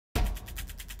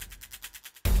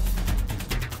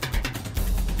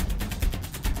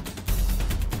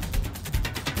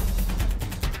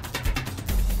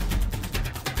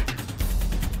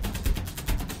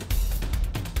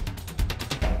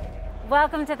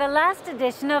Welcome to the last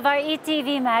edition of our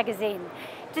eTV magazine.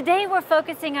 Today we're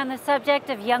focusing on the subject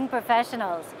of young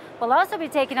professionals. We'll also be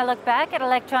taking a look back at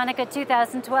Electronica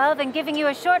 2012 and giving you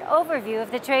a short overview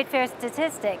of the trade fair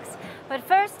statistics. But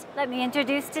first, let me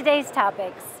introduce today's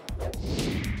topics.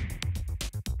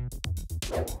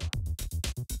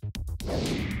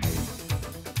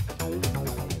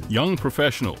 Young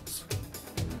professionals.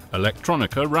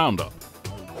 Electronica Roundup.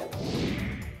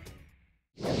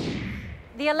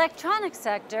 The electronics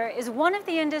sector is one of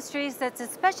the industries that's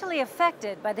especially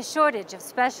affected by the shortage of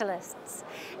specialists.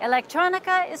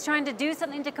 Electronica is trying to do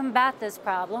something to combat this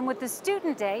problem with the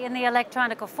Student Day in the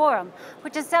Electronica Forum,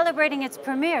 which is celebrating its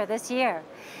premiere this year.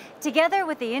 Together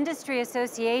with the industry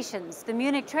associations, the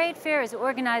Munich Trade Fair is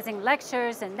organizing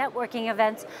lectures and networking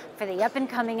events for the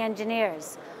up-and-coming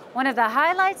engineers. One of the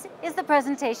highlights is the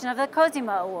presentation of the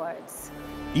Cosima Awards.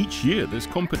 Each year, this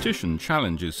competition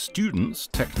challenges students,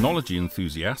 technology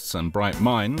enthusiasts and bright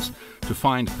minds to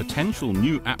find potential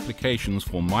new applications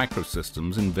for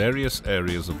microsystems in various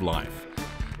areas of life.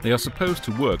 They are supposed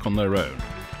to work on their own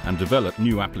and develop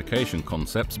new application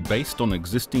concepts based on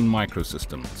existing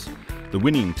microsystems. The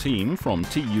winning team from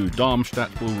TU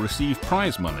Darmstadt will receive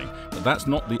prize money, but that's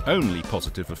not the only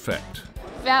positive effect.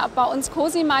 Wer bei uns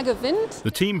Cosima gewinnt.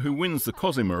 The team who wins the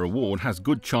Cosima Award has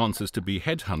good chances to be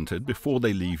headhunted before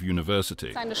they leave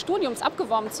university. Seines Studiums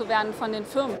abgeworben zu werden von den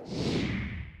Firmen.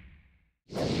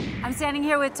 I'm standing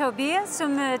here with Tobias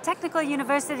from the Technical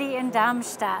University in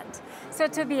Darmstadt. So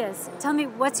Tobias, tell me,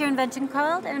 what's your invention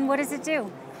called and what does it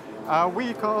do?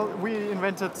 We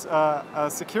invented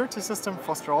a security system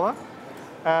for stroller.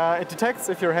 It detects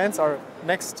if your hands are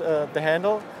next the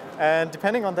handle, and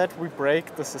depending on that we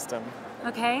brake the system.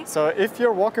 Okay. So if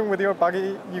you're walking with your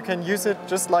buggy, you can use it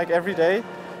just like every day.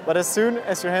 But as soon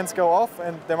as your hands go off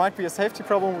and there might be a safety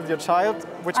problem with your child,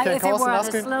 which can cause an on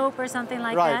a slope or something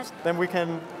like that? Right, then we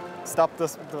can stop the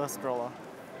stroller.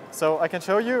 So I can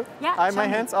show you. Yeah, my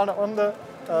hands are on the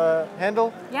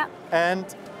handle, yeah, and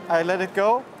I let it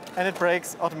go and it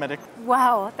brakes automatically.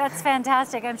 Wow, that's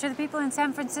fantastic. I'm sure the people in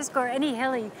San Francisco or any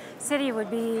hilly city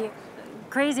would be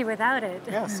crazy without it.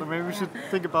 Yeah, so maybe we should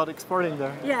think about exporting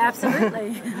there. Yeah,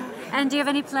 absolutely. And do you have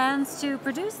any plans to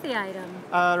produce the item?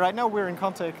 Right now we're in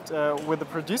contact with the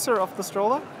producer of the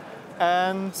stroller,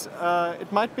 and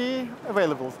it might be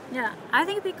available. Yeah, I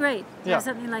think it'd be great to have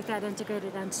something like that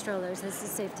integrated on strollers as a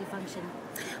safety function.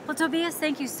 Well, Tobias,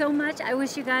 thank you so much. I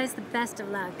wish you guys the best of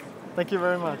luck. Thank you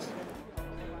very much.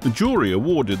 The jury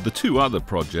awarded the two other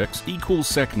projects equal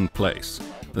second place.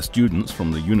 The students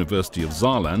from the University of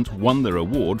Saarland won their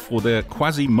award for their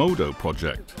Quasimodo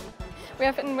project. We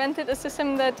have invented a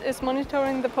system that is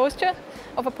monitoring the posture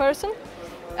of a person,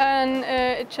 and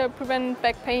it shall prevent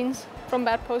back pains from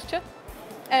bad posture.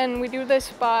 And we do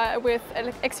this with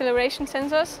acceleration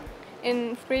sensors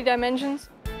in 3 dimensions.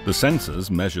 The sensors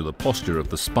measure the posture of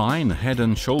the spine, head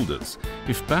and shoulders.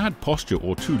 If bad posture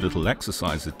or too little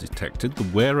exercise is detected, the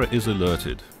wearer is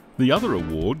alerted. The other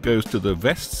award goes to the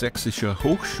Westsächsische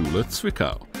Hochschule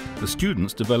Zwickau. The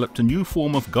students developed a new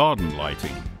form of garden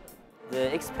lighting.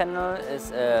 The X panel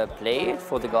is a plate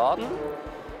for the garden,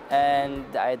 and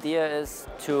the idea is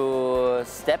to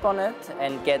step on it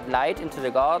and get light into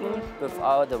the garden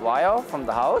without a wire from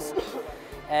the house.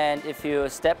 And if you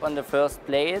step on the first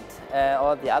plate,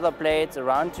 all the other plates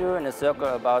around you in a circle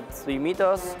about 3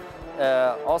 meters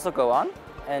also go on.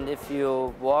 And if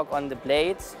you walk on the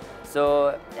plates,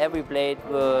 so every plate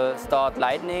will start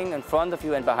lightening in front of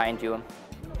you and behind you.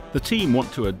 The team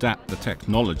want to adapt the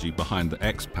technology behind the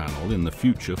X panel in the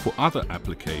future for other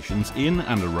applications in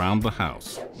and around the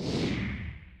house.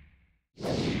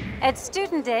 At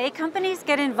Student Day, companies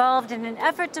get involved in an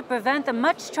effort to prevent the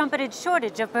much trumpeted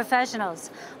shortage of professionals.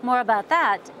 More about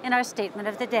that in our statement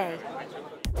of the day.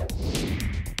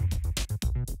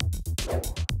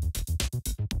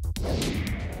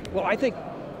 Well, I think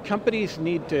companies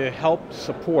need to help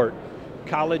support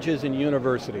colleges and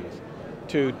universities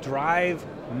to drive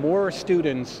more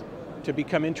students to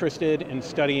become interested in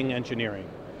studying engineering.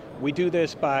 We do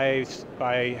this by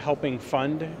helping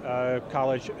fund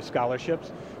college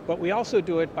scholarships, but we also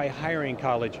do it by hiring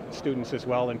college students as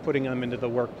well and putting them into the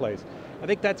workplace. I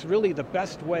think that's really the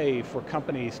best way for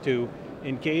companies to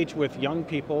engage with young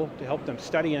people to help them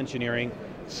study engineering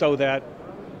so that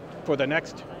for the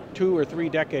next 2 or 3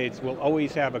 decades, we'll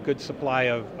always have a good supply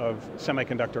of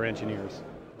semiconductor engineers.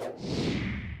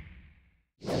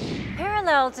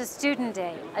 Parallel to Student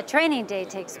Day, a training day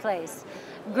takes place.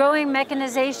 Growing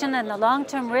mechanization and the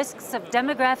long-term risks of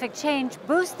demographic change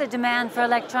boost the demand for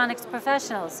electronics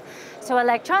professionals. So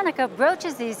Electronica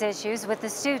broaches these issues with the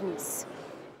students.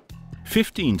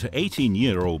 15 to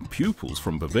 18-year-old pupils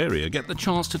from Bavaria get the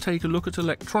chance to take a look at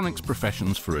electronics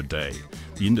professions for a day.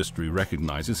 The industry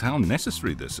recognizes how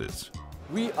necessary this is.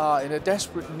 We are in a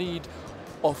desperate need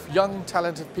of young,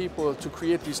 talented people to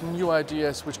create these new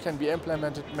ideas which can be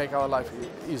implemented to make our life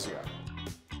easier.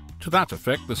 To that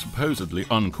effect, the supposedly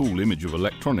uncool image of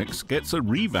electronics gets a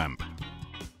revamp.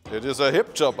 It is a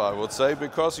hip job, I would say,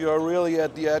 because you are really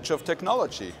at the edge of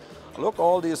technology. Look,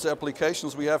 all these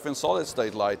applications we have in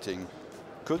solid-state lighting.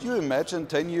 Could you imagine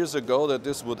 10 years ago that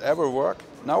this would ever work?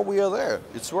 Now we are there.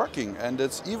 It's working and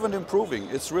it's even improving.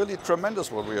 It's really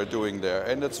tremendous what we are doing there,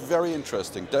 and it's very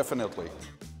interesting, definitely.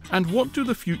 And what do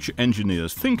the future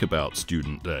engineers think about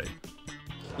Student Day?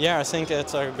 Yeah, I think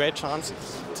it's a great chance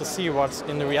to see what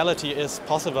in the reality is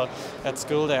possible. At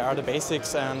school there are the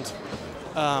basics, and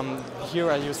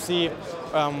here you see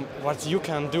what you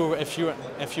can do if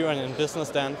you're in business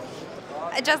then.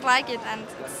 I just like it, and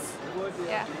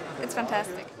it's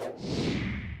fantastic.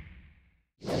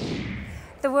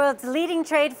 The world's leading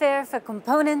trade fair for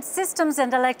components, systems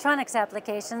and electronics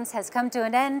applications has come to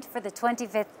an end for the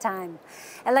 25th time.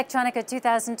 Electronica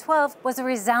 2012 was a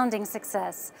resounding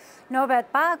success.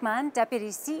 Norbert Bargmann, Deputy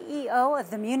CEO of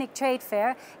the Munich Trade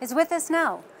Fair, is with us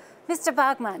now. Mr.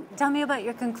 Bargmann, tell me about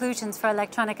your conclusions for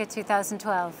Electronica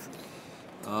 2012.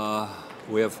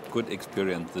 We have good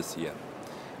experience this year.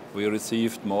 We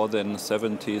received more than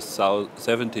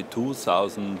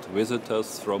 72,000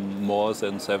 visitors from more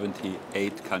than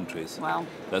 78 countries. Wow.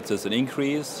 That is an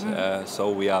increase,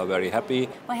 so we are very happy.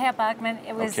 Well, Herr Bargmann,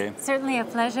 it was certainly a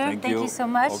pleasure. Thank you so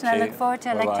much, and I look forward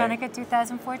to Electronica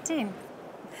 2014.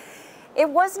 It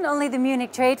wasn't only the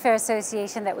Munich Trade Fair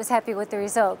Association that was happy with the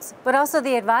results, but also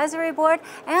the advisory board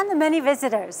and the many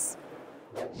visitors.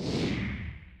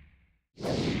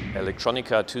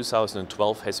 Electronica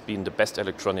 2012 has been the best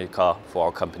Electronica for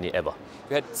our company ever.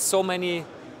 We had so many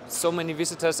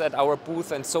visitors at our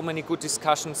booth and so many good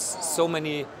discussions, so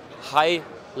many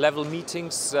high-level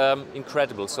meetings,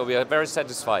 incredible. So we are very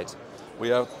satisfied. We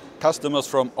have customers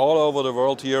from all over the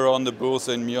world here on the booth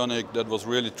in Munich. That was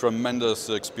really tremendous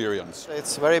experience.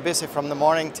 It's very busy from the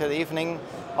morning till the evening,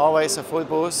 always a full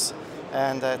booth,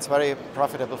 and it's very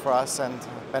profitable for us and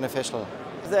beneficial.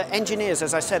 The engineers,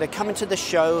 as I said, are coming to the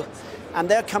show and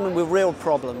they're coming with real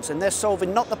problems, and they're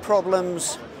solving not the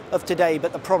problems of today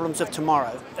but the problems of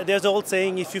tomorrow. There's an old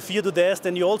saying, if you fear to death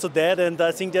then you're also dead, and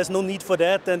I think there's no need for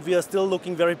that, and we are still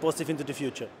looking very positive into the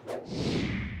future.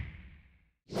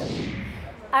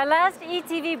 Our last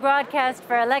eTV broadcast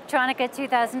for Electronica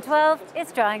 2012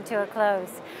 is drawing to a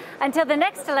close. Until the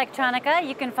next Electronica,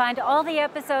 you can find all the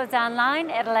episodes online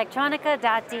at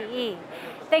electronica.de.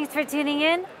 Thanks for tuning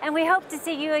in, and we hope to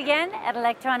see you again at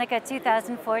Electronica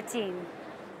 2014.